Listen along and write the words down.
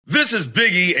This is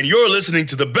Biggie, and you're listening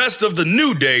to the best of the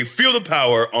New Day, Feel the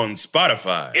Power on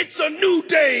Spotify. It's a new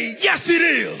day. Yes, it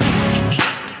is.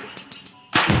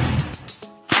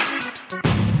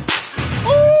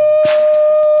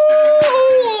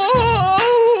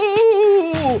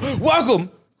 Ooh! Welcome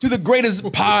to the greatest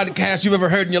podcast you've ever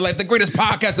heard in your life, the greatest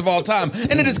podcast of all time,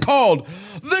 and it is called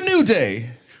The New Day.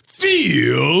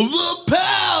 Feel the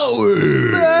power.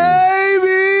 Baby!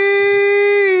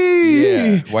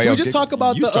 Yeah. Why Can y'all we just talk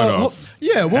about you the... start off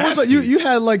yeah, what was that? You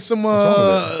had like some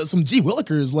G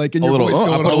Willikers like in your voice going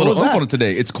I on. put a What little was oomph that? on it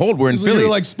today. It's cold. We're in You're Philly.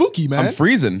 like spooky, man. I'm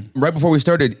freezing. Right before we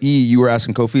started, you were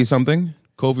asking Kofi something.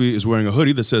 Kofi is wearing a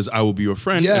hoodie that says, I will be your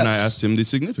friend, Yes. and I asked him the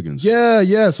significance.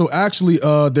 Yeah. So actually,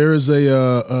 there is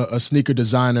a sneaker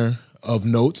designer of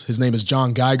note. His name is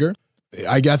John Geiger.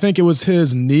 I think it was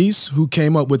his niece who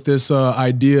came up with this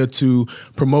idea to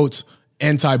promote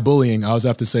anti-bullying. I always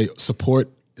have to say support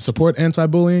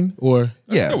anti-bullying, or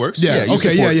Yeah, that works. Yeah. you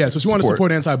Okay. support- Yeah. So she wanted to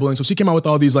support anti-bullying. So she came out with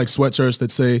all these like sweatshirts that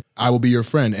say "I will be your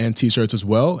friend" and T-shirts as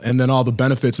well. And then all the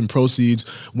benefits and proceeds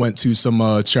went to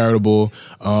some charitable,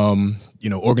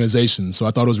 organizations. So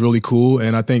I thought it was really cool.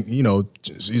 And I think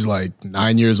she's like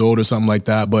 9 years old or something like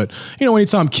that. But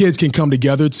anytime kids can come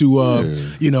together to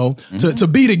to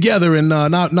be together and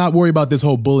not worry about this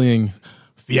whole bullying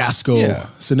fiasco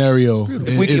scenario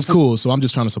is cool. So I'm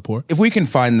just trying to support. If we can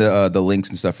find the links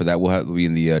and stuff for that, we'll be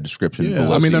in the description. Yeah,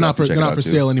 below, I mean so they're you not can for check it out for too.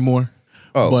 sale anymore.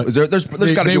 Oh, but there's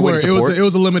got to be a way to support. It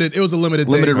was a limited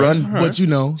Limited run? But She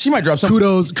might drop some.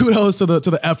 kudos to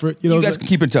the effort. You guys can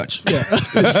keep in touch. Yeah,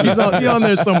 she's on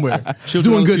there somewhere,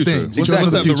 Children doing of the good future. things. What's Children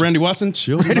of that, the future. Randy Watson?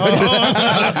 Children of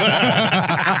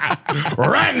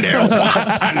Randy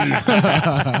Watson.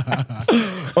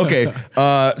 Okay.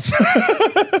 I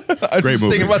was Great just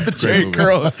movie. thinking about the Great Jerry movie.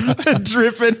 curl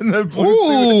dripping in the blue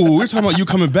suit. Ooh, we're talking about you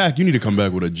coming back. You need to come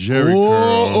back with a Jerry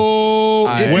curl. Oh,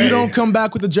 if Wait. you don't come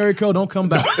back with the Jerry curl, don't come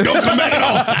back. Don't come back at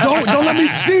all. Don't let me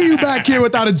see you back here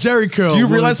without a Jerry curl. Do you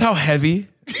realize how heavy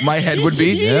my head would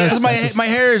be? Yes. 'Cause my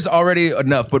hair is already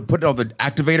enough, but putting all the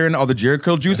activator in, all the Jerry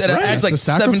curl juice, and it adds like That's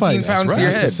the 17 sacrifice. pounds to your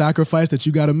That's the head. sacrifice that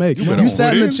you got to make. better You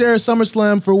sat in the put in. chair at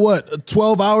SummerSlam for what,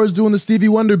 12 hours doing the Stevie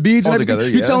Wonder beads and All everything?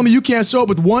 together, You yeah. telling me you can't show up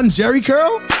with one Jerry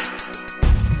curl?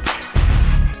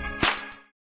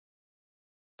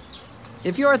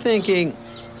 If you're thinking,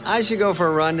 I should go for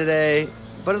a run today,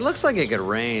 but it looks like it could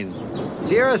rain,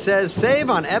 Sierra says save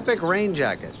on epic rain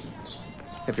jackets.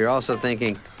 If you're also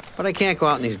thinking, but I can't go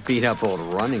out in these beat-up old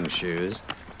running shoes,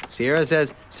 Sierra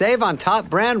says save on top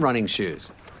brand running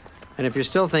shoes. And if you're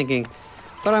still thinking,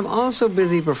 but I'm also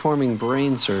busy performing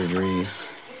brain surgery,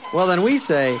 well then we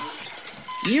say,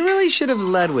 you really should have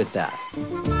led with that.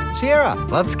 Sierra,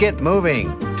 let's get moving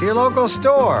to your local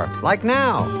store, like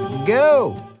now.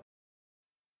 Go!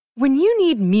 When you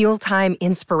need mealtime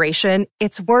inspiration,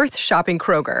 it's worth shopping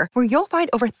Kroger, where you'll find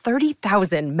over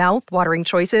 30,000 mouth-watering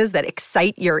choices that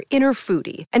excite your inner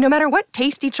foodie. And no matter what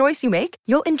tasty choice you make,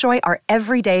 you'll enjoy our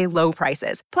everyday low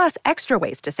prices, plus extra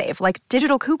ways to save, like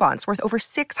digital coupons worth over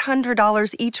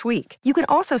 $600 each week. You can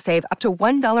also save up to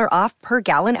 $1 off per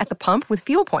gallon at the pump with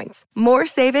fuel points. More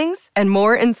savings and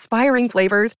more inspiring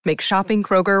flavors make shopping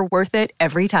Kroger worth it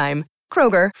every time.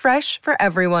 Kroger, fresh for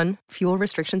everyone. Fuel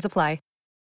restrictions apply.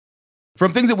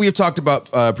 From things that we have talked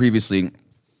about previously,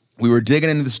 we were digging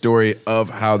into the story of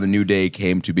how the New Day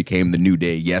became the New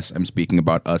Day. Yes, I'm speaking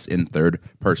about us in third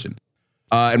person.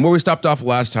 And where we stopped off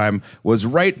last time was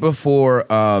right before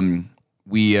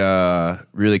we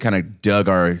really kind of dug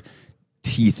our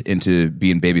teeth into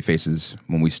being baby faces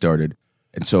when we started.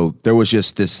 And so there was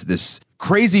just this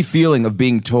crazy feeling of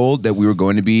being told that we were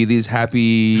going to be these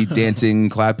happy, dancing,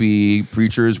 clappy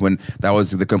preachers when that was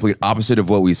the complete opposite of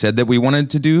what we said that we wanted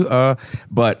to do.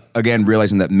 But again,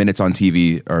 realizing that minutes on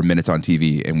TV are minutes on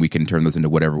TV and we can turn those into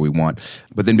whatever we want.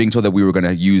 But then being told that we were going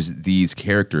to use these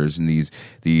characters and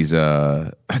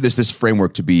this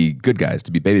framework to be good guys,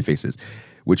 to be baby faces,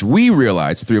 which we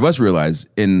realized, the three of us realized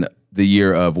in the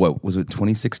year of, what was it,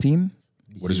 2016?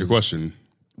 What is your question?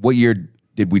 What year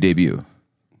did we debut?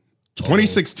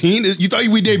 2016? You thought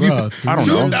we debuted? Bruh, I don't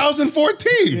know.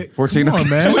 2014. 14? Come on,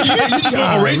 man. 2 years? You just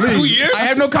gonna erase 2 years? I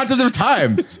have no concept of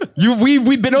time.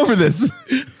 We've been over this.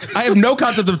 I have no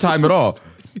concept of time at all.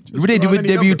 We did throw we any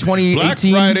debut number.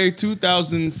 2018. Black Friday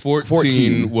 2014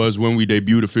 14. was when we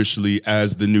debuted officially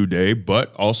as the New Day,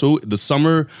 but also the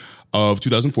summer of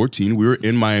 2014, we were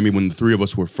in Miami when the three of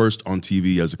us were first on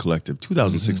TV as a collective.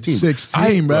 2016. 16,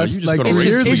 bro. you That's just like gotta 3 erase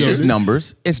years It's ago. just dude.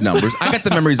 numbers. It's numbers. I got the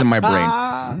memories in my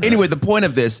brain. Anyway, the point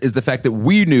of this is the fact that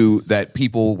we knew that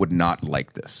people would not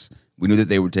like this. We knew that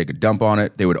they would take a dump on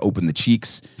it. They would open the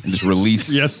cheeks and just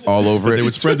release Yes. all over it. They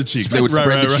would spread the cheeks. They would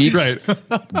spread the cheeks,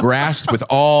 grasped with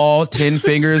all 10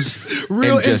 fingers.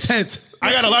 Real and just, intent.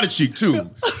 I got a lot of cheek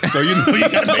too, so you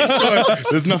gotta make sure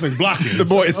there's nothing blocking. The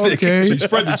boy is thick, Okay. so you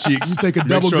spread the cheeks. You take a make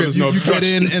double sure grip. there's no You get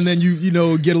in, obstructions. and then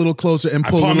you get a little closer and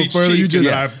pull a palm little each further. You cheek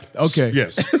and just then okay.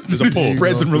 Yes, there's a pull.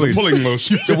 Spreads and There's a release. pulling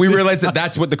motion. So we realized that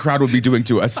that's what the crowd would be doing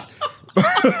to us.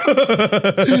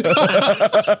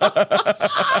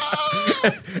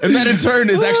 And that in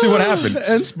turn is actually what happened.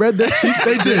 And spread their cheeks.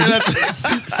 They did. That's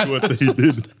what they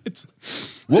did.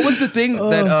 What was the thing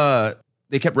that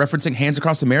they kept referencing? Hands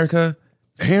Across America?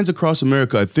 Hands Across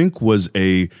America, I think, was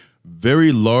a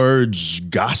very large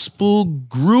gospel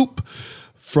group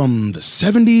from the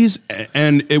 70s,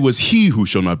 and it was He Who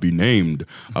Shall Not Be Named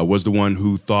was the one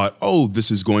who thought, oh,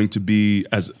 this is going to be,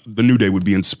 as the New Day would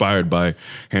be inspired by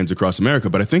Hands Across America.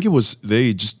 But I think it was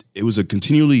a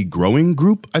continually growing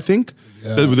group, I think.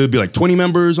 Yeah. There'd be like 20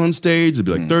 members on stage, there'd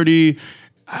be like 30.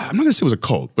 I'm not gonna say it was a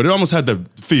cult, but it almost had the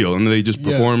feel, and they just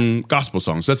performed gospel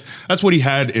songs. That's what he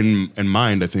had in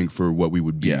mind, I think, for what we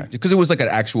would be. Yeah, because it was like an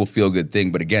actual feel-good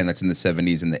thing. But again, that's in the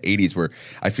 70s and the 80s, where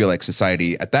I feel like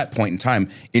society at that point in time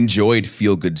enjoyed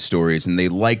feel-good stories, and they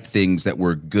liked things that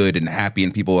were good and happy,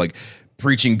 and people like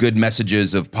preaching good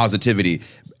messages of positivity.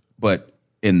 But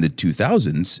in the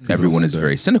 2000s, everyone is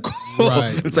very cynical.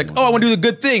 Right. It's like, oh, I want to do the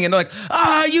good thing. And they're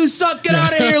like, you suck, get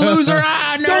out of here, loser,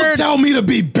 nerd. Don't tell me to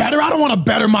be better. I don't want to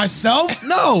better myself.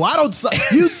 No, I don't suck.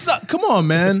 You suck. Come on,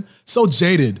 man. So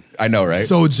jaded. I know, right?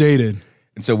 So jaded.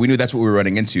 And so we knew that's what we were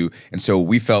running into. And so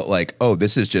we felt like, oh,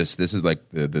 this is like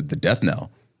the death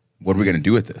knell. What are we going to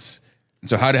do with this? And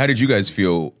so how did you guys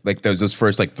feel like those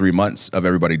first like 3 months of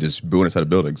everybody just booing us out of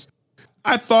buildings?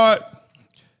 I thought,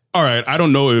 all right, I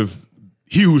don't know if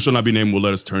He Who Shall Not Be Named will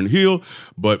let us turn heel,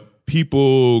 but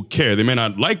people care. They may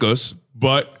not like us,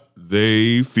 but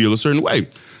they feel a certain way.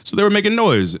 So they were making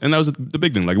noise, and that was the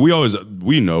big thing. Like we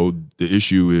know the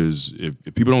issue is if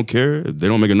people don't care, if they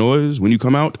don't make a noise when you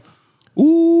come out,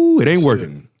 it ain't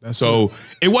working. So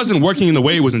it wasn't working in the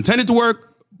way it was intended to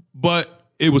work, but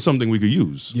it was something we could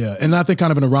use. Yeah, and I think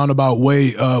kind of in a roundabout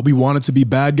way, we wanted to be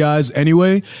bad guys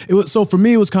anyway. So for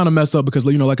me, it was kind of messed up because,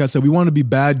 like I said, we wanted to be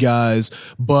bad guys,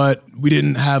 but we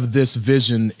didn't have this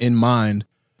vision in mind.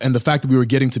 And the fact that we were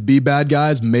getting to be bad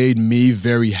guys made me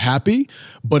very happy.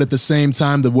 But at the same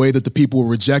time, the way that the people were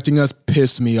rejecting us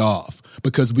pissed me off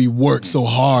because we worked so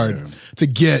hard to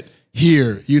get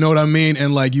here, you know what I mean?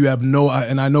 And like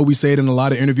and I know we say it in a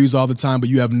lot of interviews all the time, but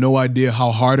you have no idea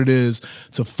how hard it is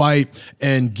to fight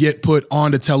and get put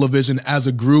onto television as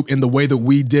a group in the way that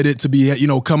we did it, to be,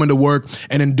 coming to work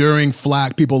and enduring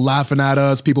flack, people laughing at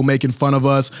us, people making fun of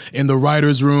us in the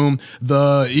writer's room,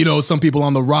 some people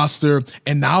on the roster.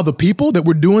 And now the people that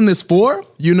we're doing this for,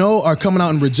 are coming out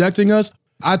and rejecting us.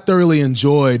 I thoroughly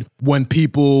enjoyed when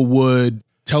people would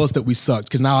tell us that we sucked,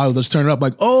 because now I'll just turn it up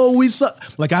like, oh, we suck.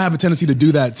 Like, I have a tendency to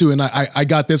do that too, and I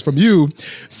got this from you.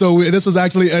 So this was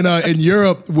actually in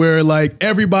Europe, where like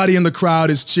everybody in the crowd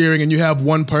is cheering, and you have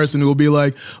one person who will be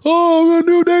like, oh,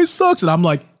 the New Day sucks, and I'm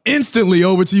like, instantly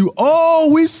over to you,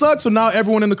 oh, we suck. So now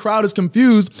everyone in the crowd is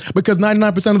confused because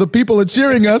 99% of the people are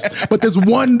cheering us, but there's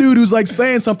one dude who's like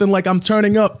saying something like I'm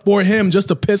turning up for him just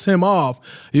to piss him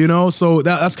off, So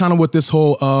that's kind of what this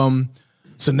whole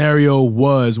scenario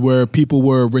was, where people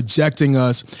were rejecting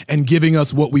us and giving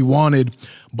us what we wanted,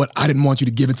 but I didn't want you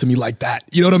to give it to me like that.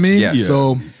 You know what I mean? Yeah.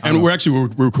 So, and we're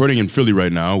recording in Philly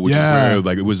right now, which is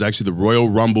where it was actually the Royal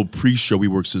Rumble pre-show. We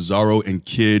worked Cesaro and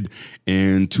Kid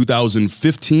in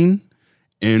 2015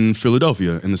 in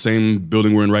Philadelphia, in the same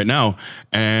building we're in right now.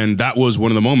 And that was one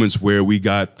of the moments where we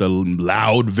got the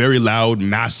loud, very loud,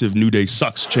 massive New Day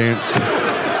sucks chants.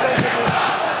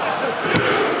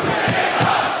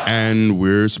 And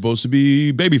we're supposed to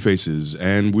be baby faces,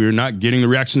 and we're not getting the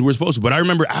reactions we're supposed to. But I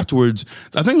remember afterwards,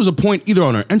 I think it was a point either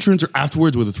on our entrance or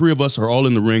afterwards, where the three of us are all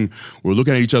in the ring, we're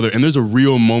looking at each other, and there's a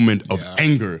real moment of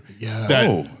anger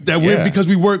because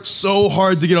we worked so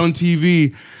hard to get on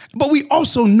TV. But we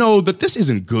also know that this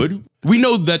isn't good. We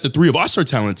know that the three of us are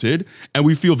talented, and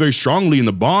we feel very strongly in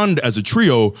the bond as a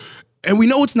trio. And we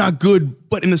know it's not good,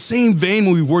 but in the same vein,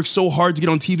 when we work so hard to get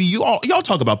on TV, y'all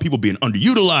talk about people being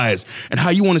underutilized and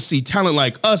how you want to see talent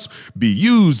like us be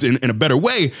used in a better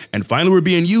way. And finally, we're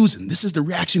being used, and this is the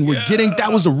reaction we're getting.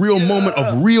 That was a real moment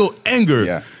of real anger.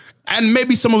 Yeah. And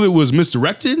maybe some of it was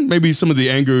misdirected. Maybe some of the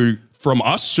anger from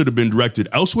us should have been directed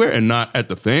elsewhere and not at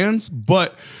the fans.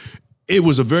 But it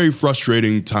was a very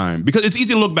frustrating time because it's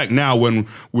easy to look back now when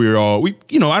we're all, I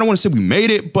don't want to say we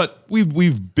made it, but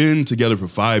we've been together for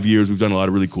 5 years. We've done a lot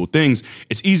of really cool things.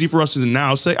 It's easy for us to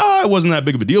now say, it wasn't that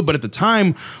big of a deal. But at the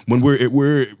time when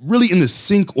we're really in the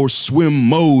sink or swim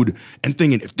mode and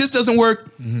thinking, if this doesn't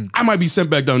work, I might be sent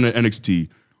back down to NXT.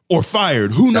 Or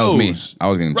fired. Who knows? That was me. I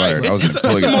was getting fired.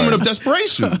 It's a moment of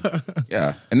desperation.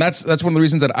 Yeah. And that's one of the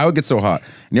reasons that I would get so hot.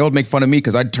 And y'all would make fun of me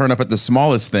because I'd turn up at the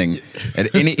smallest thing. And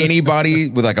anybody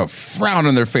with like a frown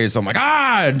on their face, I'm like,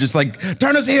 and just like,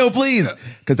 turn us heel, please.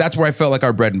 Because that's where I felt like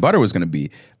our bread and butter was going to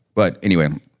be. But anyway,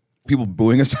 people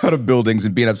booing us out of buildings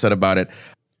and being upset about it.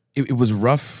 It was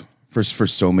rough for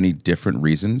so many different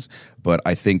reasons, but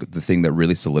I think the thing that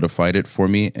really solidified it for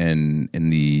me and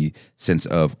in the sense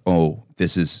of,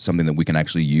 this is something that we can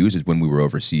actually use is when we were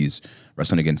overseas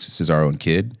wrestling against Cesaro and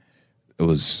Kid. It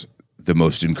was the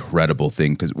most incredible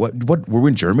thing because what were we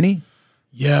in Germany?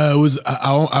 Yeah, it was.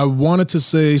 I wanted to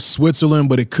say Switzerland,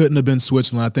 but it couldn't have been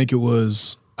Switzerland. I think it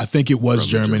was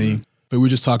Germany. But we were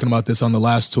just talking about this on the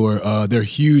last tour. They're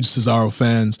huge Cesaro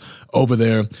fans over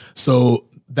there, so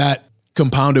that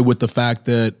compounded with the fact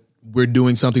that we're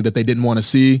doing something that they didn't want to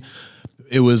see,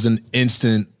 it was an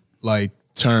instant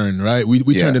turn, right?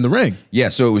 We turned in the ring. Yeah,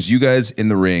 so it was you guys in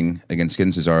the ring against Kid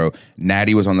and Cesaro.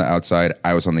 Natty was on the outside.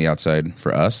 I was on the outside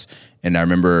for us. And I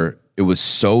remember it was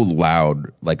so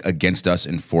loud, against us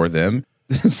and for them.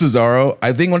 Cesaro,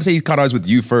 I want to say he caught eyes with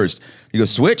you first. He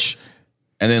goes, switch.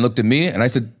 And then looked at me and I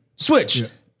said, switch. Yeah.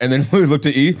 And then we looked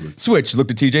at E, switch. Looked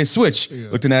at TJ, switch. Yeah.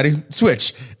 Looked at Natty,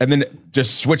 switch. And then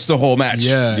just switched the whole match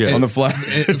on the fly.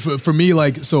 For me,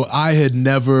 so I had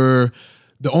never,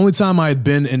 the only time I had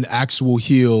been an actual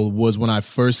heel was when I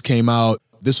first came out.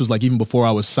 This was even before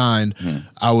I was signed.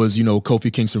 I was,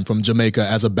 Kofi Kingston from Jamaica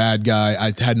as a bad guy.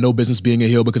 I had no business being a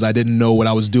heel because I didn't know what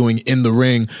I was doing in the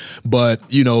ring. But,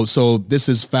 so this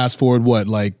is fast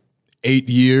forward, 8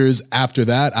 years after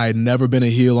that. I had never been a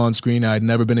heel on screen. I had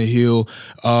never been a heel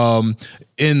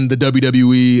in the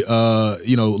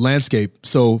WWE, landscape.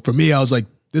 So for me, I was like,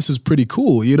 this is pretty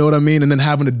cool. You know what I mean? And then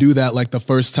having to do that the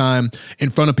first time in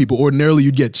front of people. Ordinarily,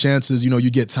 you'd get chances,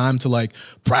 you'd get time to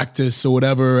practice or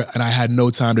whatever. And I had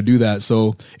no time to do that.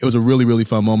 So it was a really, really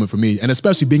fun moment for me. And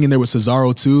especially being in there with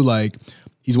Cesaro too,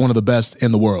 he's one of the best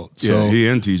in the world. So, he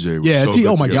and TJ were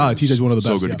oh my God, TJ's one of the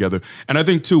best. So good together. And I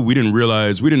think, too, we didn't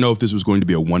know if this was going to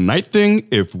be a one-night thing,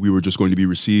 if we were just going to be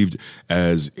received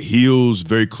as heels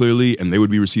very clearly, and they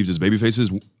would be received as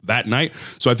babyfaces that night.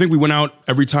 So I think we went out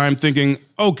every time thinking,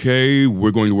 okay, we're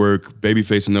going to work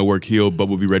babyface and they'll work heel, but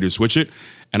we'll be ready to switch it.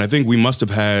 And I think we must have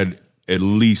had at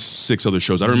least 6 other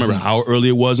shows. I don't remember how early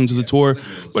it was into the tour,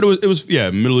 but it was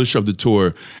middle-ish of the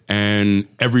tour. And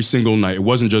every single night, it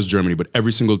wasn't just Germany, but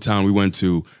every single town we went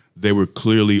to, they were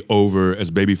clearly over as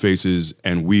baby faces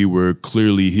and we were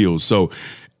clearly heels. So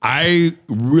I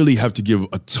really have to give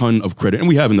a ton of credit, and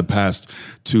we have in the past,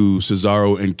 to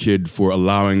Cesaro and Kid for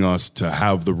allowing us to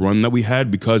have the run that we had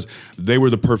because they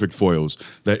were the perfect foils.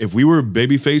 That if we were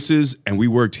baby faces and we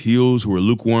worked heels who were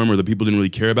lukewarm or the people didn't really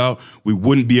care about, we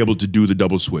wouldn't be able to do the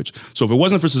double switch. So if it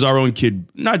wasn't for Cesaro and Kid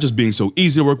not just being so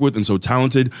easy to work with and so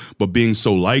talented, but being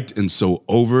so liked and so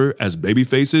over as baby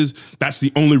faces, that's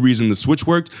the only reason the switch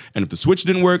worked. And if the switch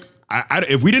didn't work,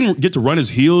 if we didn't get to run as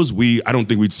heels, I don't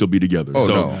think we'd still be together.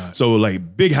 So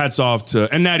big hats off to,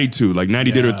 and Natty too.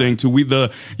 Natty did her thing too.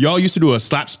 Y'all used to do a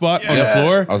slap spot on the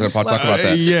floor. I was gonna talk about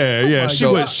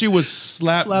that. She was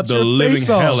slapped the living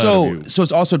hell out of you. So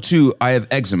it's also too, I have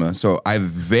eczema, so I have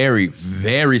very,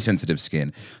 very sensitive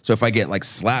skin. So if I get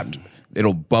slapped,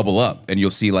 it'll bubble up and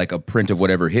you'll see a print of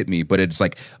whatever hit me, but it's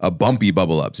a bumpy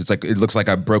bubble up. So it looks like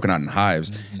I've broken out in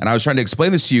hives. And I was trying to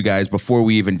explain this to you guys before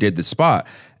we even did the spot.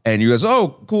 And you guys,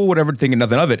 oh, cool, whatever, thinking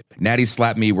nothing of it. Natty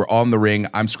slapped me. We're all in the ring.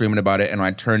 I'm screaming about it. And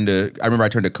I remember I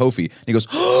turned to Kofi. And he goes,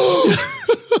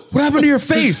 oh, what happened to your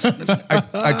face?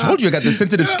 I told you I got this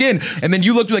sensitive skin. And then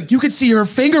you looked you could see her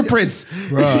fingerprints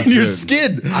in your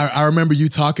skin. I remember you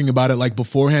talking about it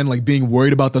beforehand, being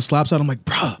worried about the slap spot. I'm like,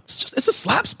 bro, it's a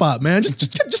slap spot, man.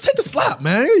 Just take the slap,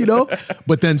 man,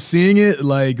 But then seeing it,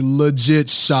 legit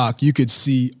shock. You could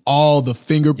see all the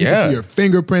you could see your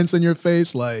fingerprints in your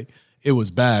face, it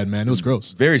was bad, man. It was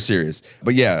gross. Very serious.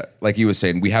 But yeah, like he was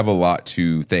saying, we have a lot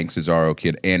to thank Cesaro,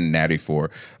 Kid, and Natty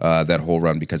for that whole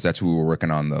run because that's who we were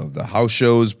working on the house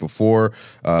shows before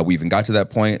we even got to that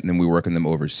point. And then we were working them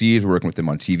overseas. We were working with them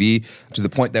on TV to the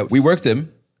point that we worked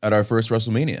them at our first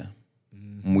WrestleMania.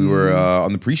 We were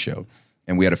on the pre-show.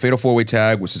 and we had a fatal 4-way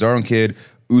tag with Cesaro and Kid,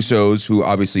 Usos, who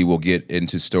obviously we'll get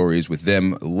into stories with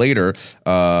them later,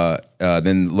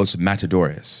 then Los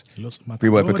Matadores,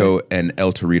 Brie Pico and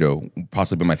El Torito,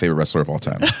 possibly my favorite wrestler of all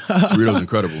time. Torito's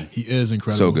incredible. He is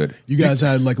incredible. So good. You guys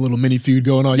had like a little mini feud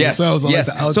going on yourselves on like,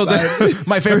 the outside. So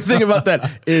my favorite thing about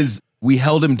that is we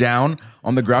held him down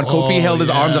on the ground. Kofi held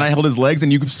his arms and I held his legs,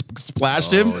 and you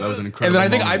splashed him. That was an incredible And then I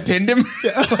think moment. I pinned him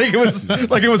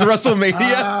like it was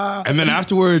WrestleMania. And then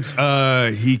afterwards,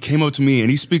 he came up to me and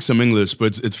he speaks some English,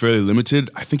 but it's fairly limited.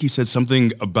 I think he said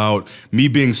something about me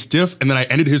being stiff, and then I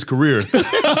ended his career. Because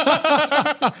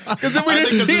we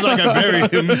didn't see like I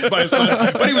buried him by his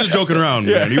but he was joking around,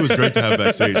 man. He was great to have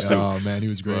backstage too. Oh man, he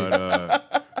was great.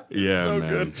 But, yeah,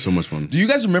 man, so much fun. Do you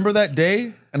guys remember that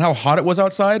day and how hot it was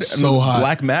outside? And So those hot.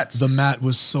 black mats. The mat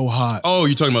was so hot. Oh,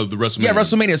 you're talking about the WrestleMania? Yeah,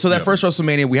 WrestleMania. So that first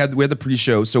WrestleMania, we had the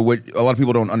pre-show. So what a lot of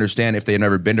people don't understand if they've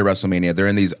never been to WrestleMania, they're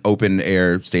in these open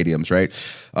air stadiums, right?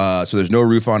 So there's no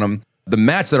roof on them. The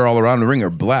mats that are all around the ring are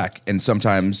black, and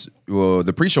sometimes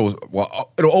the pre-show,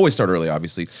 well, it'll always start early,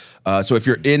 obviously. So if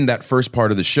you're in that first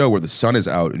part of the show where the sun is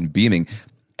out and beaming,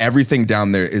 everything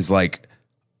down there is like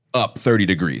up 30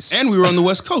 degrees. And we were on the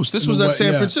West Coast. This was at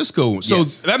San Francisco. So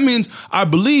that means, I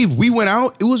believe we went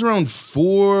out, it was around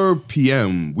 4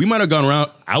 p.m. We might have gone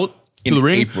out to the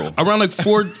ring. April. Around like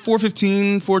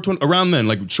 4:15, 4:20, around then,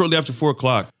 like shortly after 4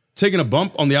 o'clock. Taking a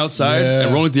bump on the outside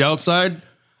and rolling to the outside.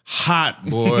 Hot,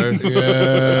 boy.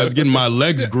 I was getting my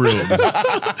legs grilled.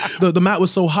 The mat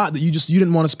was so hot that you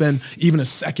didn't want to spend even a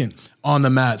second on the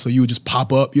mat. So you would just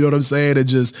pop up, you know what I'm saying? And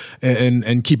just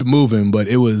and keep it moving. But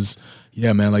it was,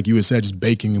 yeah, man, like you had said, just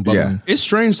baking and bubbling. It's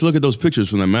strange to look at those pictures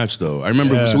from that match, though. I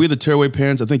remember, so we had the tearaway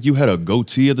pants. I think you had a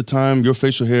goatee at the time. Your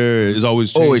facial hair is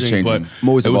always changing. Always changing. But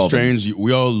Always it was evolving. strange.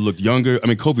 We all looked younger. I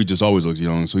mean, Kofi just always looks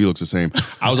young, so he looks the same.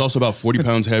 I was also about 40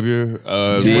 pounds heavier as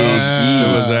well. So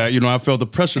it was, I felt the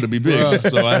pressure to be big,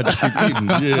 so I had to keep eating.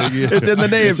 Yeah. It's in the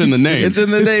name. It's in the name. It's in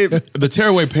the name. The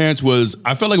tearaway pants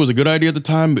I felt like it was a good idea at the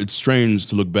time, but it's strange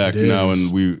to look back now,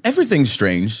 and Everything's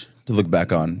strange to look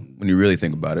back on when you really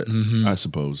think about it. I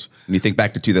suppose. When you think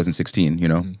back to 2016, you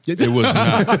know? It was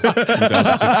not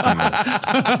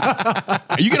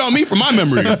 2016. You get on me for my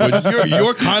memory, but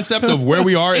your concept of where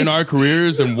we are in our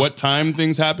careers and what time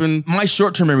things happen. My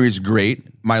short-term memory is great.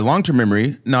 My long-term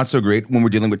memory, not so great when we're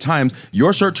dealing with times.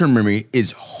 Your short-term memory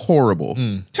is horrible.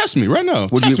 Test me right now.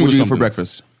 What do Test you me with eat for something.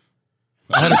 breakfast?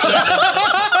 I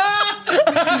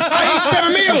ate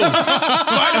 7 meals. So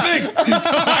I had to think.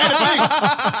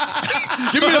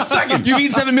 Give me a second. You've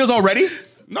eaten 7 meals already?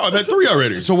 No, I've had 3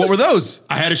 already. So what were those?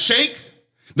 I had a shake.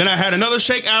 Then I had another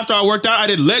shake after I worked out. I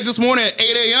did legs this morning at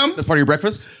 8 a.m. That's part of your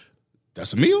breakfast?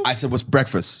 That's a meal. I said, what's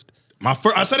breakfast?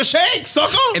 I said a shake,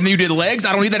 sucker. And then you did legs?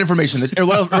 I don't need that information. That's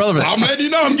irrelevant. I'm letting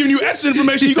you know. I'm giving you extra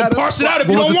information. You can parse it out if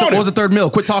you don't want What was it. the third meal?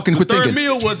 Quit talking, quit Third thinking.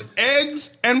 meal was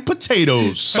eggs and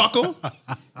potatoes, sucker.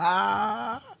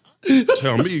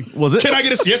 Tell me. Was it? Can I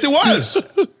get a... Yes, it was.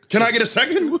 Can I get a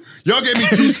second? Y'all gave me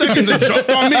 2 seconds and jumped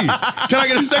on me. Can I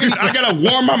get a second? I gotta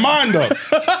warm my mind up.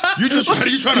 You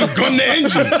trying to gun the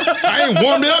engine. I ain't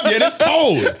warmed it up yet. It's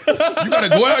cold. You gotta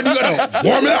go out and you gotta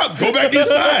warm it up. Go back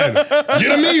inside.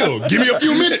 Get a meal. Give me a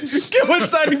few minutes. Go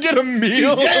inside and get a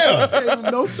meal. Yeah.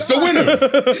 No time. The winner.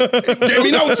 Gave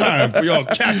me no time for y'all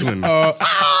cackling.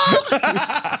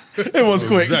 It was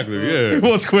quick. Exactly, It yeah.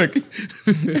 was quick.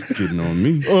 Getting on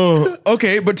me.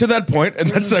 Okay, but to that point, and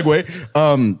that segue,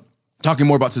 talking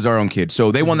more about Cesaro and Kid.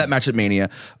 So they won that match at Mania,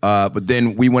 but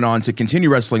then we went on to continue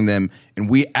wrestling them, and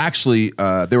we actually,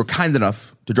 they were kind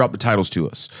enough to drop the titles to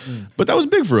us. But that was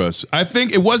big for us. I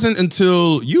think it wasn't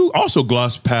until you also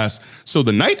glossed past. So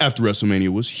the night after WrestleMania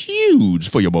was huge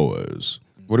for your boys.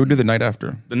 What do we do the night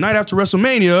after? The night after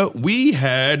WrestleMania, we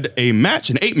had a match,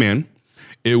 an 8-man.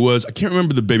 It was, I can't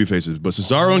remember the baby faces, but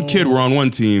Cesaro and Kid were on one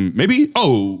team. Maybe,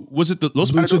 was it the Los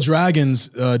Lucha Matadores? Dragons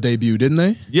debut, didn't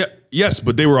they? Yeah, yes,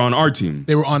 but they were on our team.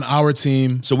 They were on our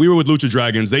team. So we were with Lucha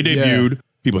Dragons. They debuted.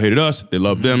 People hated us. They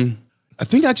loved them. I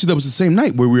think actually that was the same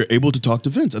night where we were able to talk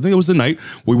to Vince. I think it was the night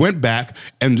we went back,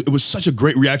 and it was such a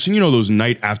great reaction. You know, those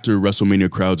night after WrestleMania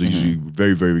crowds are usually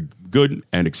very, very good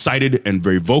and excited and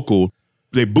very vocal.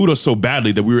 They booed us so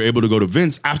badly that we were able to go to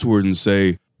Vince afterwards and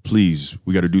say, please,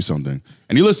 we got to do something.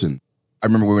 And he listened. I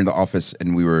remember we were in the office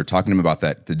and we were talking to him about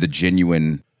that, the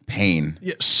genuine pain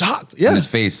Yeah, shocked. Yeah. in his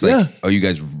face. Like, oh, you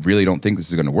guys really don't think this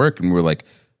is going to work? And we were like,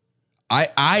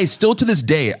 I still to this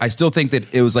day, I still think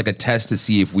that it was like a test to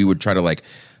see if we would try to like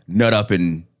nut up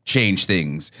and change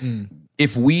things.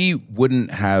 If we wouldn't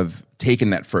have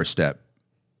taken that first step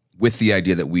with the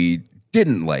idea that we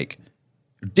didn't like,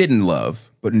 didn't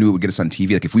love, but knew it would get us on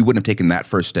TV. Like if we wouldn't have taken that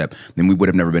first step, then we would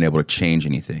have never been able to change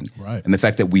anything. Right. And the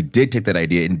fact that we did take that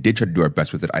idea and did try to do our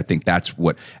best with it, I think that's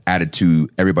what added to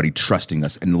everybody trusting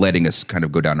us and letting us kind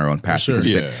of go down our own path. Sure. Because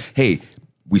we said, hey,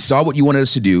 we saw what you wanted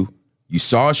us to do. You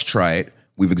saw us try it.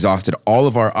 We've exhausted all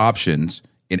of our options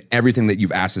in everything that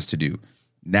you've asked us to do.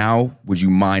 Now, would you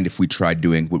mind if we tried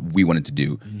doing what we wanted to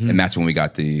do? And that's when we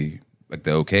got the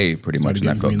okay, pretty much, and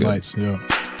that felt good. Lights, yeah.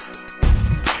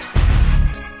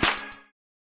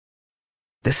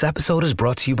 This episode is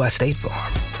brought to you by State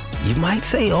Farm. You might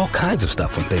say all kinds of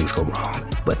stuff when things go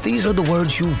wrong, but these are the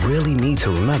words you really need to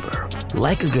remember.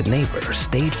 Like a good neighbor,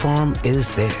 State Farm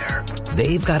is there.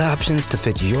 They've got options to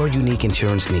fit your unique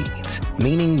insurance needs,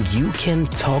 meaning you can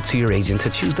talk to your agent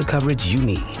to choose the coverage you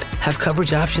need, have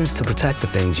coverage options to protect the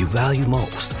things you value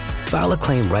most, file a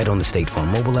claim right on the State Farm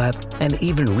mobile app, and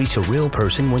even reach a real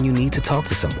person when you need to talk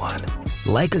to someone.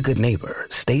 Like a good neighbor,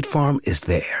 State Farm is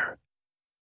there.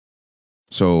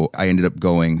 So I ended up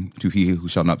going to He Who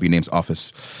Shall Not Be Named's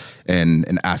office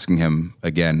and asking him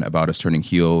again about us turning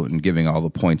heel and giving all the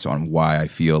points on why I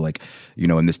feel like, you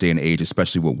know, in this day and age,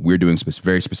 especially what we're doing,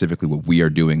 very specifically what we are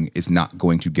doing is not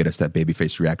going to get us that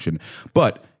babyface reaction.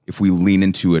 But if we lean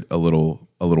into it a little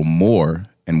more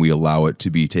and we allow it to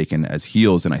be taken as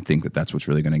heels, then I think that that's what's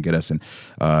really going to get us. And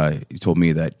he told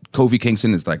me that Kofi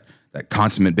Kingston is like that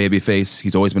consummate babyface.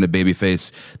 He's always been a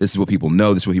babyface. This is what people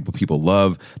know. This is what people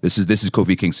love. This is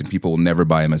Kofi Kingston. People will never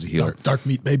buy him as a heel. Dark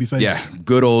meat babyface. Yeah,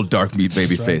 good old dark meat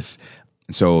babyface. Right.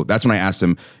 And so that's when I asked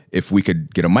him if we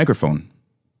could get a microphone.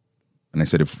 And I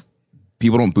said, if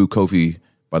people don't boo Kofi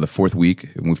by the 4th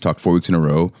week, and we've talked 4 weeks in a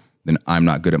row, then I'm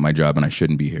not good at my job and I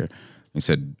shouldn't be here. He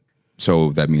said,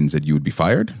 so that means that you would be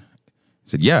fired? I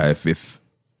said, yeah, if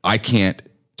I can't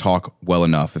talk well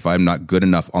enough, if I'm not good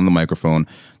enough on the microphone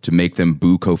to make them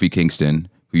boo Kofi Kingston,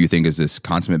 who you think is this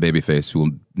consummate babyface who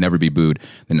will never be booed,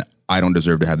 then I don't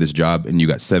deserve to have this job, and you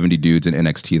got 70 dudes in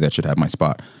NXT that should have my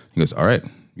spot. He goes, all right,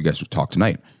 you guys should talk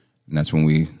tonight. And that's when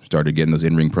we started getting those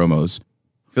in-ring promos.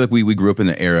 I feel like we grew up in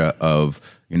the era of,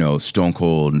 you know, Stone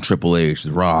Cold and Triple H,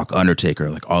 The Rock, Undertaker,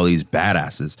 like all these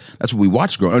badasses. That's what we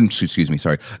watched growing. Excuse me,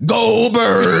 sorry.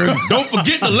 Goldberg. Don't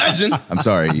forget the legend. I'm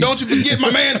sorry. Don't you forget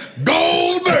my man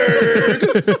Goldberg.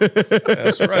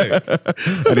 That's right.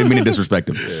 I didn't mean to disrespect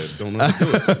him. Yeah, don't do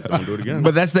it. Don't do it again.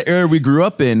 But that's the era we grew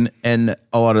up in, and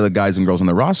a lot of the guys and girls on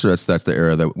the roster, that's the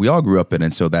era that we all grew up in,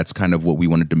 and so that's kind of what we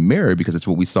wanted to mirror because it's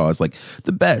what we saw as like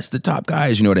the best, the top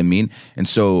guys, you know what I mean? And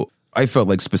so I felt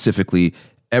like specifically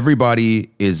everybody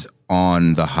is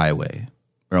on the highway.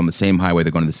 They're on the same highway.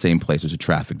 They're going to the same place. There's a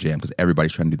traffic jam because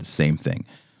everybody's trying to do the same thing.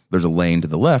 There's a lane to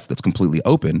the left that's completely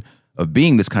open of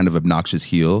being this kind of obnoxious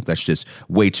heel that's just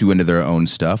way too into their own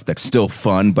stuff, that's still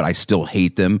fun, but I still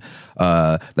hate them,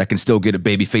 that can still get a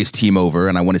babyface team over,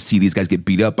 and I want to see these guys get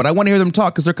beat up, but I want to hear them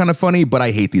talk because they're kind of funny, but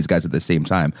I hate these guys at the same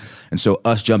time. And so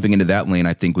us jumping into that lane,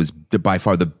 I think, was by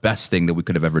far the best thing that we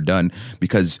could have ever done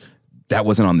because that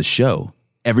wasn't on the show.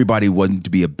 Everybody wanted to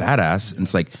be a badass. And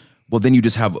it's like, well, then you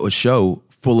just have a show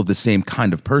full of the same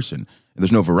kind of person. And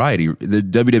there's no variety. The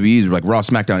WWE's like Raw,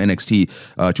 SmackDown, NXT,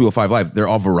 205 Live, they're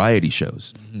all variety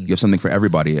shows. Mm-hmm. You have something for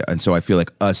everybody. And so I feel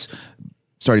like us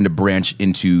starting to branch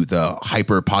into the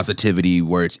hyper positivity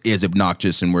where it is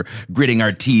obnoxious and we're gritting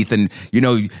our teeth and, you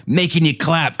know, making you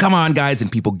clap. Come on, guys.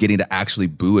 And people getting to actually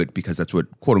boo it because that's what,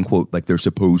 quote unquote, like they're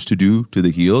supposed to do to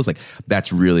the heels. Like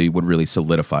that's really what really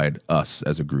solidified us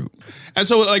as a group. And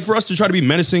so like for us to try to be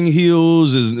menacing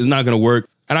heels is not going to work.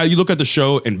 And you look at the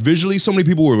show, and visually, so many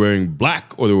people were wearing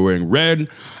black or they were wearing red,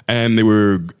 and they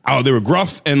were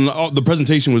gruff, and the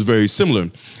presentation was very similar.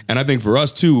 And I think for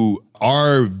us too,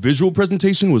 our visual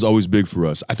presentation was always big for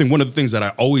us. I think one of the things that I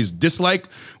always dislike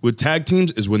with tag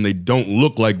teams is when they don't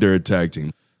look like they're a tag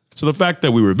team. So the fact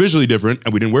that we were visually different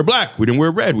and we didn't wear black, we didn't wear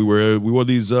red, we wore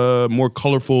these more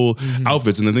colorful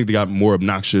outfits, and I think they got more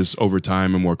obnoxious over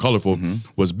time and more colorful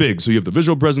was big. So you have the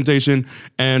visual presentation,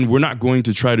 and we're not going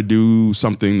to try to do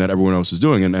something that everyone else is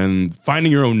doing. And finding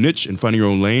your own niche and finding your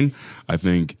own lane, I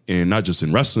think, in not just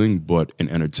in wrestling, but in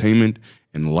entertainment,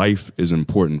 in life is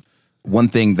important. One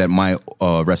thing that my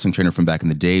wrestling trainer from back in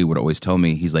the day would always tell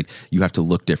me, he's like, you have to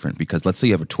look different because let's say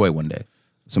you have a toy one day.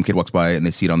 Some kid walks by and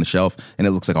they see it on the shelf and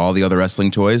it looks like all the other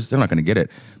wrestling toys, they're not going to get it.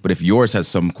 But if yours has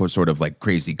some sort of like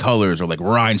crazy colors or like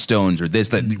rhinestones or this,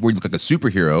 that, where you look like a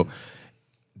superhero,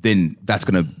 then that's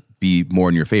going to be more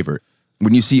in your favor.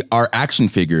 when you see our action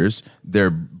figures,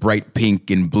 they're bright pink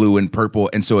and blue and purple.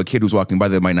 And so a kid who's walking by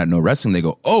that might not know wrestling, they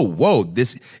go, oh, whoa,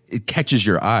 it catches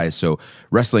your eye. So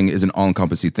wrestling is an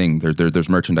all-encompassing thing. There's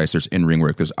merchandise, there's in-ring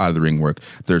work, there's out-of-the-ring work,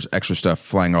 there's extra stuff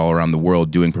flying all around the world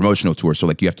doing promotional tours. So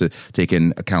like you have to take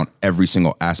in account every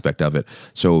single aspect of it.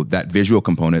 So that visual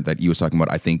component that you was talking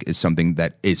about, I think is something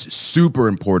that is super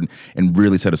important and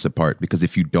really set us apart. Because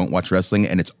if you don't watch wrestling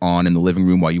and it's on in the living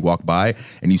room while you walk by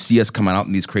and you see us coming out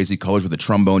in these crazy colors with a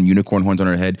trombone, unicorn horns on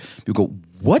our head, people go,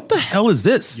 what the hell is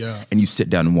this? Yeah. And you sit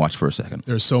down and watch for a second.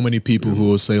 There's so many people who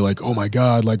will say like, oh my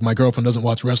God, like my girlfriend doesn't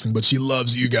watch wrestling, but she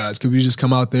loves you guys. Could we just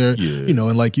come out there, you know,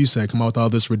 and like you said, come out with all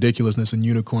this ridiculousness and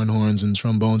unicorn horns and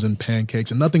trombones and pancakes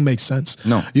and nothing makes sense.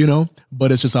 No. You know,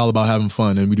 but it's just all about having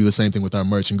fun. And we do the same thing with our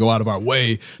merch and go out of our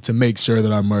way to make sure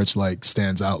that our merch like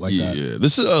stands out like that. Yeah,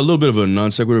 this is a little bit of a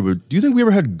non sequitur, but do you think we ever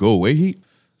had go away heat?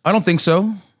 I don't think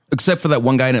so. Except for that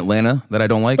one guy in Atlanta that I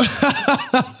don't like.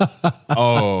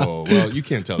 Oh, well, you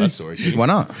can't tell that story. Can you? Why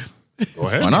not? Go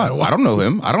ahead. Why not? I don't know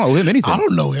him. I don't know him anything. I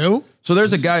don't know him. So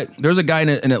there's a guy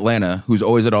in Atlanta who's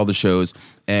always at all the shows.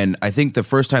 And I think the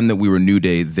first time that we were New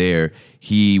Day there,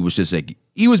 he was just like,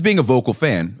 he was being a vocal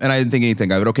fan. And I didn't think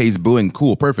anything of it. Okay, he's booing.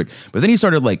 Cool, perfect. But then he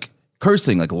started like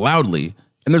cursing like loudly.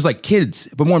 And there's like kids.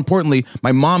 But more importantly,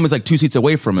 my mom was like 2 seats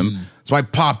away from him. So I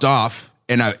popped off.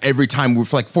 And every time,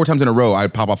 for like 4 times in a row,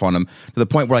 I'd pop off on him to the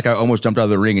point where like I almost jumped out of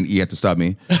the ring and he had to stop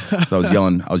me. So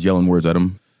I was yelling words at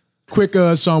him. Quick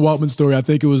Sean Waltman story. I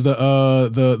think it was the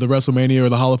WrestleMania or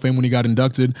the Hall of Fame when he got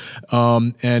inducted.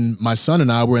 And my son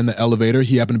and I were in the elevator.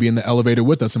 He happened to be in the elevator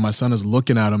with us, and my son is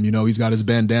looking at him. You know, he's got his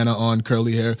bandana on,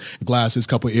 curly hair, glasses,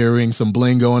 couple earrings, some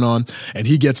bling going on. And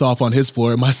he gets off on his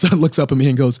floor. And my son looks up at me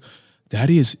and goes,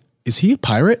 "Daddy, is he a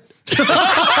pirate?"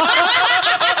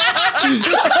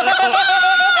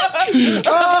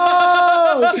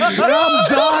 Oh, I'm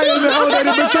dying in the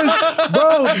elevator because,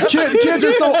 bro, kids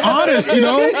are so honest, you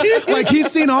know? Like, he's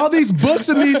seen all these books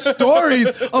and these stories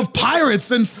of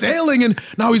pirates and sailing, and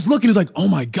now he's looking, he's like, oh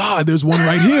my God, there's one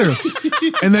right here.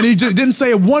 And then he just didn't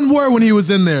say one word when he was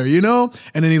in there, you know?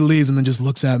 And then he leaves and then just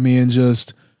looks at me and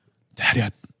just, "Daddy,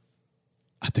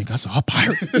 I think I saw a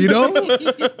pirate," you know?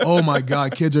 Oh my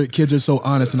God, kids are so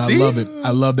honest, and I love it. I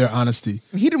love their honesty.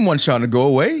 He didn't want Sean to go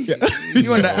away. Yeah. He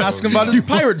wanted to ask him about his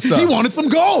pirate stuff. He wanted some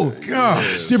gold. God.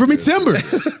 Shiver me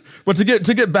timbers. But to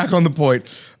get back on the point,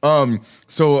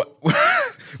 so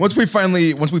once we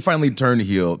finally turned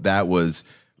heel, that was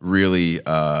really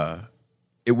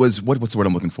it was what's the word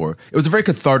I'm looking for? It was a very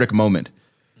cathartic moment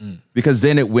because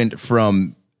then it went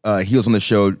from heels on the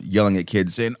show yelling at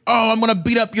kids saying, "Oh, I'm gonna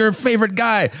beat up your favorite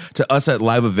guy," to us at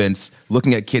live events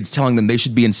looking at kids telling them they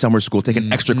should be in summer school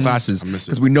taking extra classes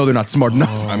because we know they're not smart enough.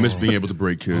 I miss being able to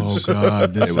break kids. Oh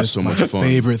God, this It was is so my much fun.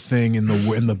 favorite thing in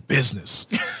the business.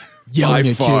 Yelling By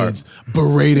at far. kids,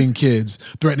 berating kids,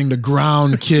 threatening to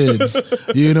ground kids,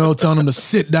 you know, telling them to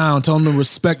sit down, telling them to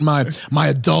respect my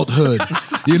adulthood,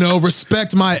 you know,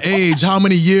 respect my age, how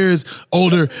many years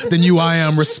older than you I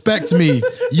am, respect me,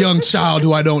 young child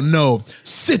who I don't know.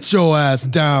 Sit your ass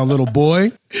down, little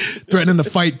boy. Threatening to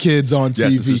fight kids on Yes,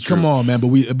 this TV. is true. Come on, man,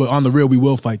 but on the real, we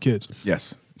will fight kids.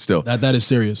 Yes, still. That is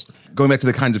serious. Going back to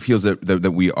the kinds of heels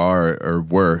that we are or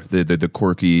were, the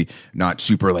quirky, not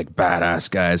super like badass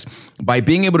guys, by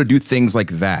being able to do things like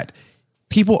that,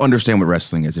 people understand what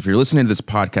wrestling is. If you're listening to this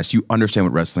podcast, you understand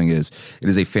what wrestling is. It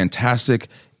is a fantastic,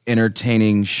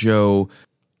 entertaining show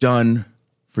done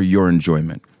for your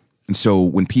enjoyment. And so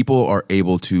when people are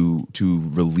able to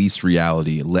release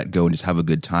reality, let go, and just have a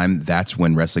good time, that's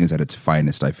when wrestling is at its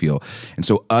finest, I feel. And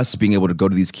so us being able to go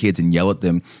to these kids and yell at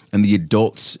them, and the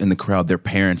adults in the crowd, their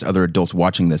parents, other adults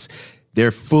watching this,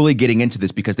 they're fully getting into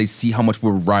this because they see how much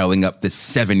we're riling up this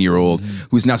 7-year-old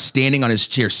who's now standing on his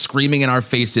chair, screaming in our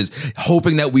faces,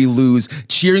 hoping that we lose,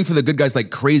 cheering for the good guys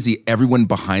like crazy. Everyone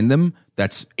behind them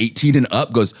that's 18 and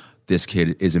up goes, "This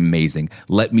kid is amazing.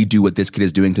 Let me do what this kid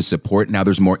is doing to support." Now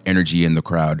there's more energy in the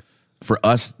crowd. For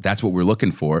us, that's what we're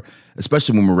looking for,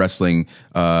 especially when we're wrestling.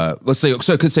 Let's say,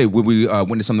 so I could say when we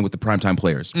went to something with the Primetime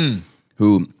Players,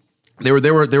 who they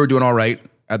were doing all right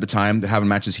at the time. They're having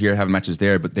matches here, having matches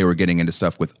there, but they were getting into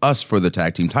stuff with us for the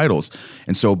tag team titles.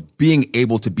 And so being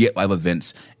able to be at live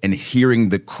events and hearing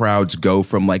the crowds go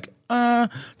from like,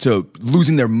 to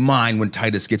losing their mind when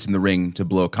Titus gets in the ring to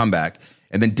blow a comeback.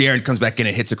 And then Darren comes back in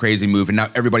and hits a crazy move. And now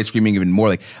everybody's screaming even more.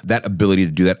 Like that ability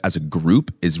to do that as a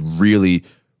group is really,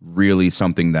 really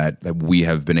something that we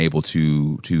have been able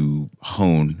to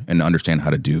hone and understand how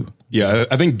to do. Yeah,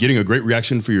 I think getting a great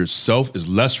reaction for yourself is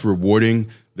less rewarding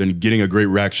than getting a great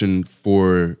reaction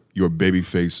for your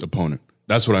babyface opponent.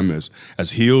 That's what I miss.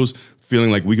 As heels, feeling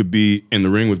like we could be in the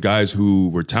ring with guys who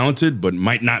were talented but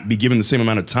might not be given the same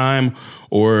amount of time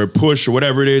or push or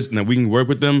whatever it is, and that we can work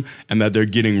with them, and that they're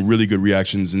getting really good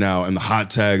reactions now, and the hot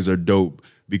tags are dope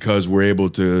because we're able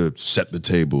to set the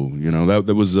table. You know,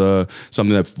 that was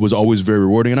something that was always very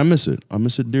rewarding, and I miss it. I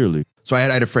miss it dearly. So I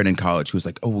had a friend in college who was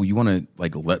like, "Oh, well, you want to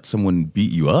like let someone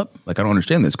beat you up? Like, I don't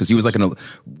understand this," because he was like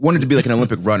wanted to be like an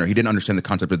Olympic runner. He didn't understand the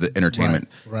concept of the entertainment,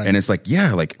 Right. And it's like,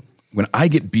 yeah, like when I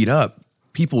get beat up,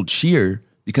 people cheer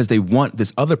because they want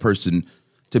this other person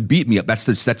to beat me up. That's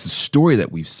the story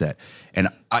that we've set. And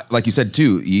I, like you said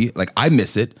too, E, like I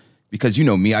miss it because you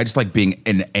know me, I just like being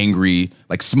an angry,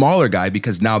 like smaller guy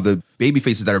because now the baby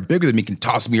faces that are bigger than me can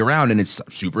toss me around and it's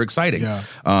super exciting. Yeah.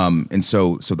 And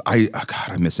so God,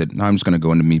 I miss it. Now I'm just gonna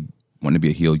go into me wanting to be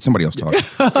a heel. Somebody else talk.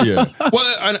 Yeah.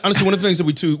 Well, honestly, one of the things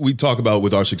that we talk about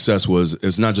with our success was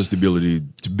it's not just the ability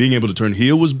to being able to turn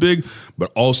heel was big,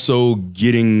 but also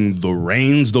getting the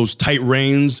reins, those tight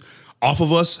reins off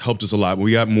of us helped us a lot.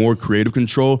 We got more creative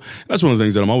control. That's one of the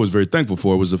things that I'm always very thankful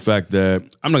for was the fact that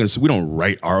I'm not going to say we don't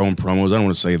write our own promos. I don't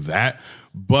want to say that,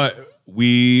 but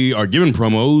we are given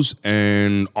promos,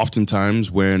 and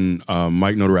oftentimes when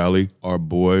Mike Notarelli, our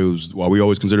boy, who's we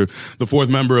always consider the 4th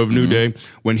member of New Day,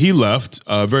 when he left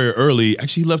very early,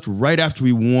 actually he left right after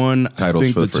we won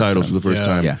Titles for the first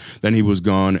time. Yeah. Then he was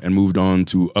gone and moved on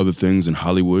to other things in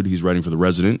Hollywood. He's writing for The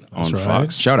Resident on right.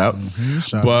 Fox. Shout out.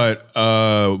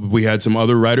 But we had some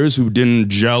other writers who didn't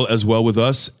gel as well with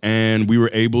us, and we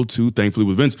were able to, thankfully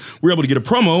with Vince, we were able to get a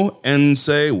promo and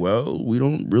say, well, we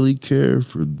don't really care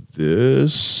for this.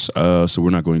 So we're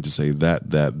not going to say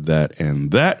that, and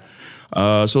that.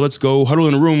 So let's go huddle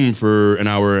in a room for an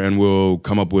hour and we'll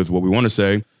come up with what we want to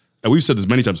say. And we've said this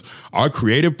many times. Our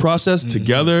creative process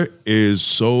together is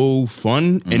so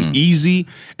fun and easy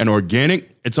and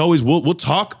organic. It's always, we'll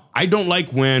talk. I don't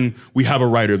like when we have a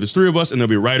writer. There's 3 of us and there'll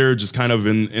be a writer just kind of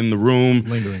in the room.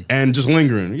 Lingering. And just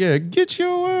lingering. Yeah, get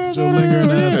your ass Your out of lingering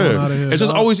here. ass on out of here, It's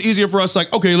just dog. always easier for us,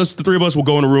 like, okay, the 3 of us will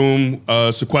go in a room,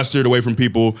 sequestered away from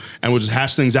people, and we'll just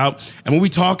hash things out. And when we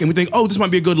talk and we think, oh, this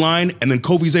might be a good line, and then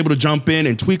Kofi's able to jump in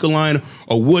and tweak a line,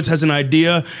 or Woods has an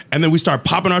idea, and then we start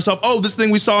popping ourselves, oh, this thing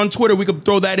we saw on Twitter, we could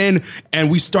throw that in,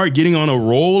 and we start getting on a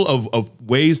roll of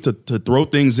ways to throw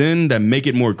things in that make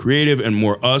it more creative and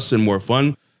more us and more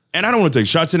fun. And I don't want to take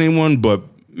shots at anyone, but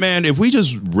man, if we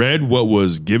just read what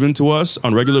was given to us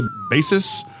on a regular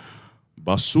basis,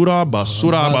 basura.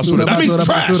 That means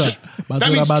trash.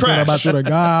 That means trash. Basura,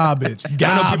 garbage.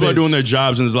 I know people are doing their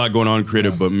jobs and there's a lot going on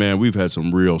creative, but man, we've had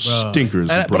some real stinkers.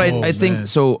 But I think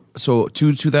so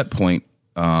to that point,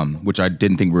 which I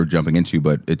didn't think we were jumping into,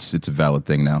 but it's a valid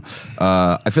thing now.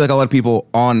 I feel like a lot of people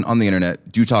on the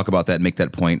internet do talk about that and make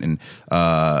that point, and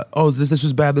this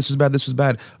was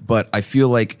bad. But I feel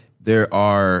like there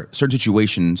are certain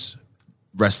situations,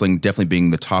 wrestling definitely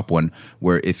being the top one,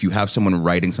 where if you have someone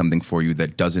writing something for you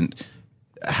that doesn't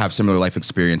have similar life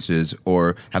experiences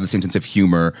or have the same sense of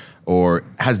humor or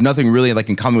has nothing really like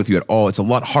in common with you at all, it's a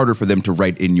lot harder for them to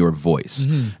write in your voice.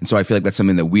 And so I feel like that's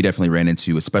something that we definitely ran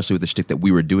into, especially with the shtick that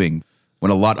we were doing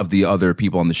when a lot of the other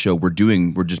people on the show were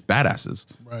just badasses.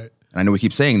 Right. And I know we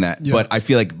keep saying that, but I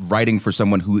feel like writing for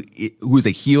someone who is a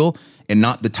heel and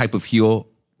not the type of heel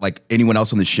like anyone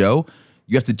else on the show,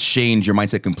 you have to change your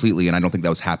mindset completely, and I don't think that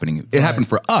was happening. It happened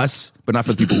for us, but not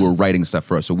for the people who were writing stuff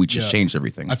for us, so we just changed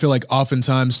everything. I feel like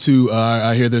oftentimes, too,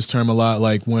 I hear this term a lot,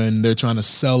 like when they're trying to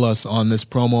sell us on this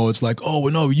promo, it's like, oh,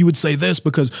 well, no, you would say this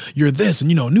because you're this, and,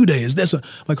 you know, New Day is this.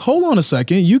 Like, hold on a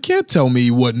second. You can't tell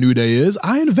me what New Day is.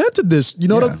 I invented this. You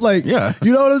know what I'm like? Yeah.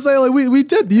 You know what I'm saying? Like, we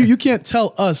did. You can't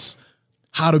tell us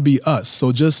how to be us.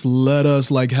 So just let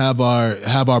us like have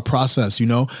our process, you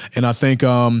know? And I think,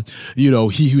 you know,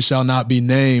 he who shall not be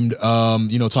named,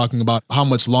 you know, talking about how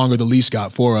much longer the leash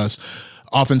got for us.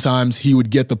 Oftentimes he would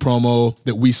get the promo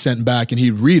that we sent back and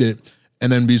he'd read it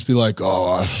and then just be like,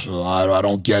 oh, I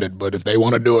don't get it. But if they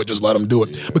want to do it, just let them do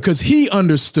it. Because he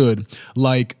understood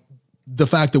like the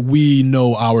fact that we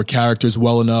know our characters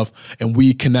well enough and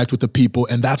we connect with the people,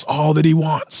 and that's all that he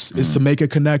wants is to make a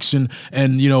connection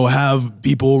and, you know, have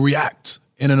people react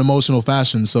in an emotional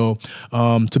fashion. So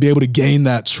to be able to gain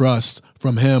that trust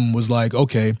from him was like,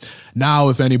 okay, now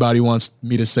if anybody wants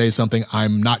me to say something,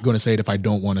 I'm not going to say it if I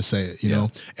don't want to say it, you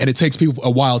know? And it takes people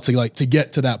a while to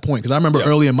get to that point. Because I remember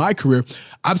early in my career,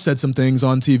 I've said some things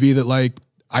on TV that like,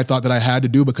 I thought that I had to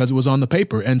do because it was on the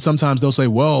paper. And sometimes they'll say,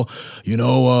 well, you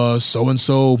know,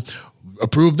 so-and-so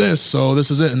approved this, so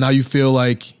this is it. And now you feel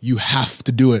like you have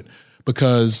to do it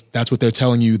because that's what they're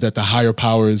telling you that the higher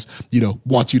powers,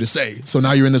 want you to say. So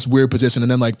now you're in this weird position.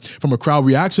 And then like from a crowd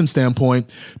reaction standpoint,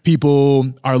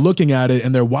 people are looking at it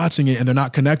and they're watching it and they're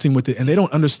not connecting with it and they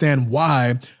don't understand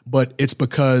why, but it's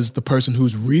because the person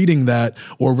who's reading that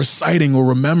or reciting or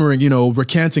remembering,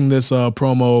 recanting this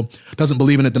promo doesn't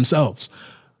believe in it themselves.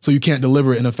 So you can't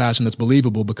deliver it in a fashion that's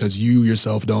believable because you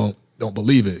yourself don't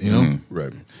believe it,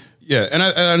 Right. Yeah,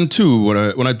 and too,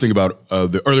 when I think about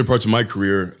the earlier parts of my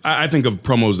career, I think of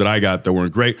promos that I got that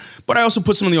weren't great, but I also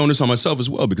put some of the onus on myself as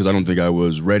well because I don't think I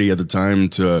was ready at the time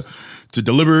to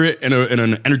deliver it in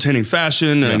an entertaining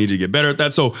fashion, and I need to get better at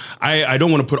that. So I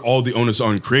don't want to put all the onus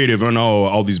on creative and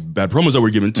all these bad promos that we're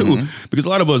given too, because a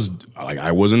lot of us, like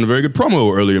I wasn't a very good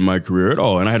promo early in my career at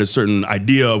all, and I had a certain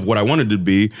idea of what I wanted to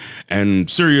be, and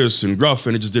serious and gruff,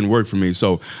 and it just didn't work for me.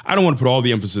 So I don't want to put all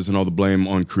the emphasis and all the blame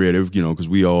on creative, because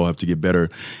we all have to get better,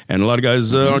 and a lot of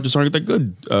guys aren't that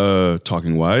good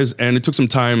talking wise, and it took some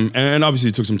time, and obviously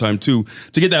it took some time too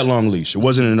to get that long leash. It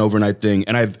wasn't an overnight thing,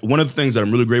 and one of the things that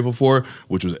I'm really grateful for,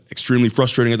 which was extremely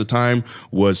frustrating at the time,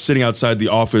 was sitting outside the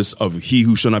office of He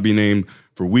Who Shall Not Be Named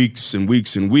for weeks and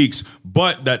weeks and weeks,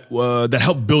 but that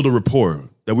helped build a rapport,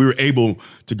 that we were able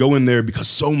to go in there because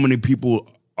so many people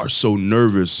are so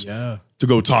nervous to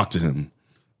go talk to him,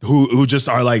 who just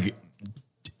are like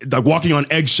walking on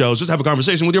eggshells. Just have a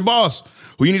conversation with your boss,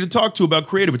 who you need to talk to about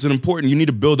creative. It's important. You need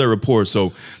to build that rapport.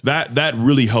 So that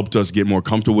really helped us get more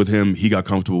comfortable with him. He got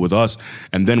comfortable with us,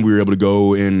 and then we were able to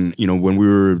go in. When we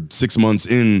were 6 months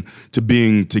in to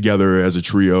being together as a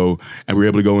trio, and we were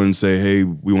able to go in and say, "Hey,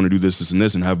 we want to do this, this, and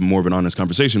this," and have more of an honest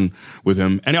conversation with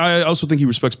him. And I also think he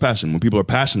respects passion. When people are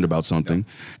passionate about something,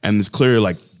 and it's clear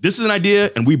like, this is an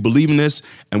idea, and we believe in this,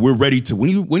 and we're ready to.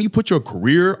 When you put your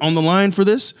career on the line for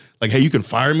this, like, hey, you can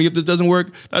fire me if this doesn't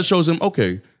work. That shows them,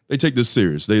 okay, they take this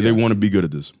serious. They want to be good at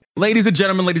this. Ladies and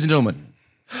gentlemen,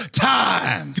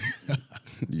 time.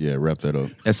 Yeah, wrap that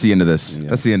up. That's the end of this. Yeah,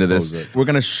 That's the end of this. close it. We're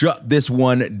going to shut this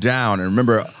one down. And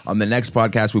remember, on the next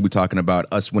podcast, we'll be talking about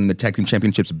us winning the tag team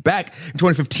championships back in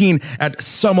 2015 at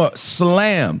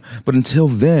SummerSlam. But until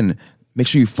then, make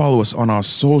sure you follow us on our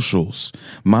socials.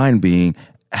 Mine being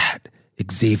at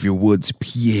Xavier Woods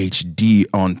PhD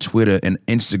on Twitter and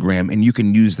Instagram, and you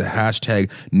can use the hashtag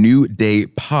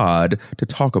NewDayPod to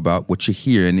talk about what you're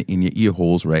hearing in your ear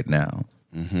holes right now.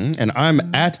 And I'm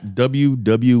at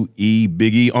WWE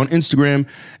Biggie on Instagram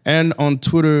and on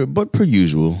Twitter, but per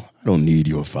usual, I don't need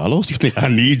your follows. You think I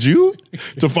need you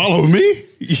to follow me?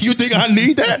 You think I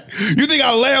need that? You think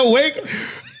I lay awake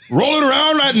rolling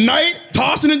around at night,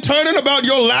 tossing and turning about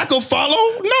your lack of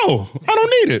follow? No, I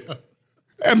don't need it.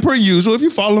 And per usual, if you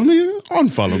follow me,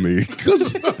 unfollow me,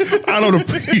 because I don't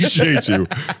appreciate you.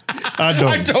 I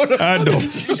don't.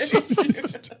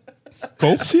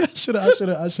 Cope? See, I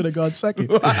should have gone second.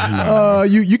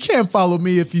 You can't follow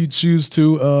me if you choose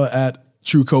to at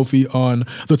True Kofi on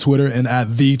the Twitter and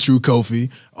at the True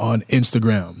Kofi on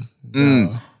Instagram.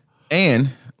 And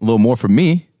a little more from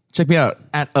me. Check me out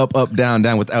at Up Up Down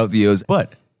Down without the O's.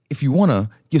 But if you want to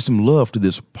give some love to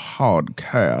this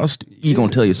podcast, E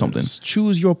gonna tell you something.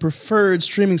 Choose your preferred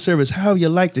streaming service, how you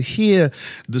like to hear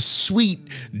the sweet,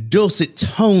 dulcet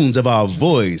tones of our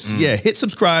voice. Yeah, hit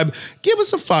subscribe. Give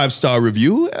us a 5-star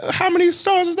review. How many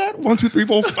stars is that? 1, 2, 3,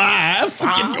 4, 5.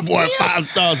 Give your boy 5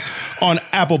 stars on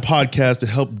Apple Podcasts to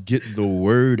help get the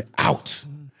word out.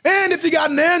 And if you got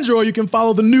an Android, you can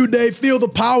follow The New Day, Feel the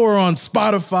Power on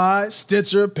Spotify,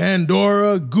 Stitcher,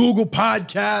 Pandora, Google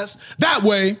Podcasts. That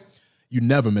way, you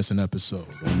never miss an episode.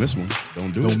 Don't miss one.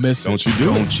 Don't do it. Don't miss it. Don't you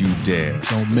do it. Don't you dare.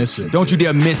 Don't miss it. Don't you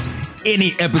dare miss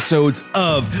any episodes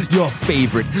of your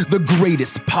favorite, the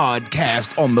greatest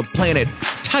podcast on the planet,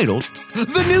 titled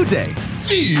The New Day.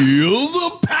 Feel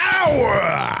the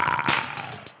power.